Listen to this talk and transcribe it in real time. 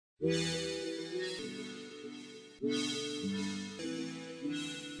I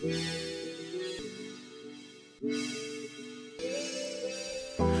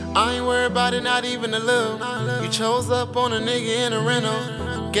ain't worried about it, not even a little. You chose up on a nigga in a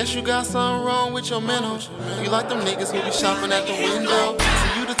rental. Guess you got something wrong with your mental. You like them niggas who be shopping at the window.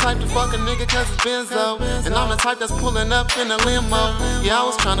 So you the type to fuck a nigga cause it's Benzo. And I'm the type that's pulling up in a limo. Yeah, I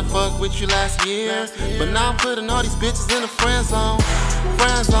was tryna fuck with you last year, but now I'm putting all these bitches in the friend zone.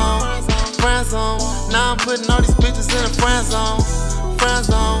 Friend zone, friend zone. Now I'm putting all these bitches in the friend zone. Friend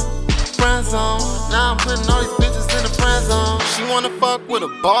zone, friend zone. Now I'm putting all these bitches in the friend zone. She wanna fuck with a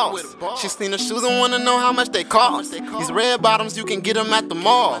boss. She seen the shoes and wanna know how much they cost. These red bottoms, you can get them at the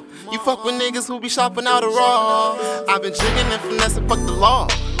mall. You fuck with niggas who be shopping out of raw. I've been jigging and finessing, fuck the law.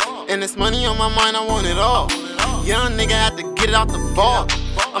 And it's money on my mind, I want it all. Young nigga had to get it out the vault.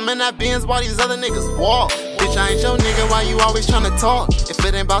 I'm in that Benz while these other niggas walk. Bitch, I ain't your nigga, why you always tryna talk? If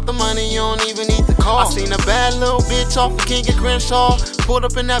it ain't about the money, you don't even need to call. I seen a bad little bitch off of King and Crenshaw. Pulled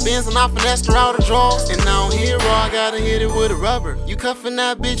up in that Benz and I finessed her out of drawers. And now I'm here raw, I gotta hit it with a rubber. You cuffin'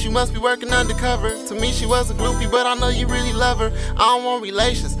 that bitch, you must be working undercover. To me, she was a groupie, but I know you really love her. I don't want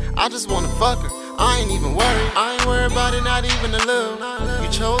relations, I just wanna fuck her. I ain't even worried, I ain't worried about it, not even a little. You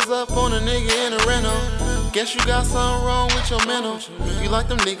chose up on a nigga in a rental. Guess you got something wrong with your mental. You like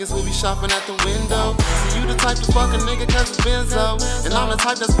them niggas who be shopping at the window. So you the type to fuck a nigga cause it's Benzo. And I'm the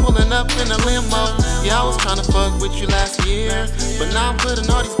type that's pulling up in a limo. Yeah, I was tryna fuck with you last year, but now I'm putting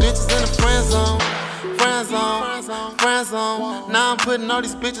all these bitches in the friend zone. Friend zone, friend zone. Now I'm putting all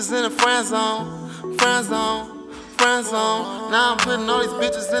these bitches in the friend zone. Friend zone, friend zone. Now I'm putting all these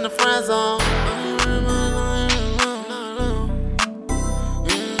bitches in the friend zone.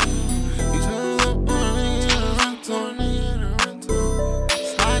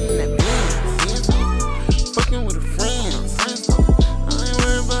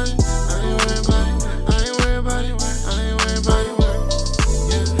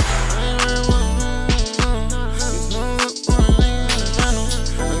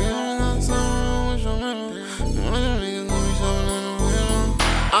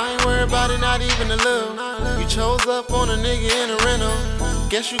 About it, not even a little. You chose up on a nigga in a rental.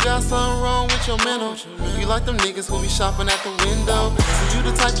 Guess you got something wrong with your mental. You like them niggas who be shopping at the window. So you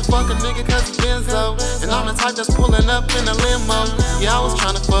the type to fuck a nigga cause it's Benzo. And I'm the type that's pulling up in a limo. Yeah, I was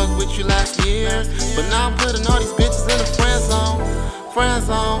tryna fuck with you last year, but now I'm putting all these bitches in the friend zone. Friend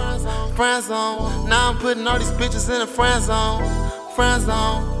zone, friend zone. Now I'm putting all these bitches in the friend zone. Friend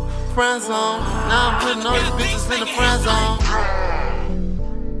zone, friend zone. Now I'm putting all these bitches in the friend zone.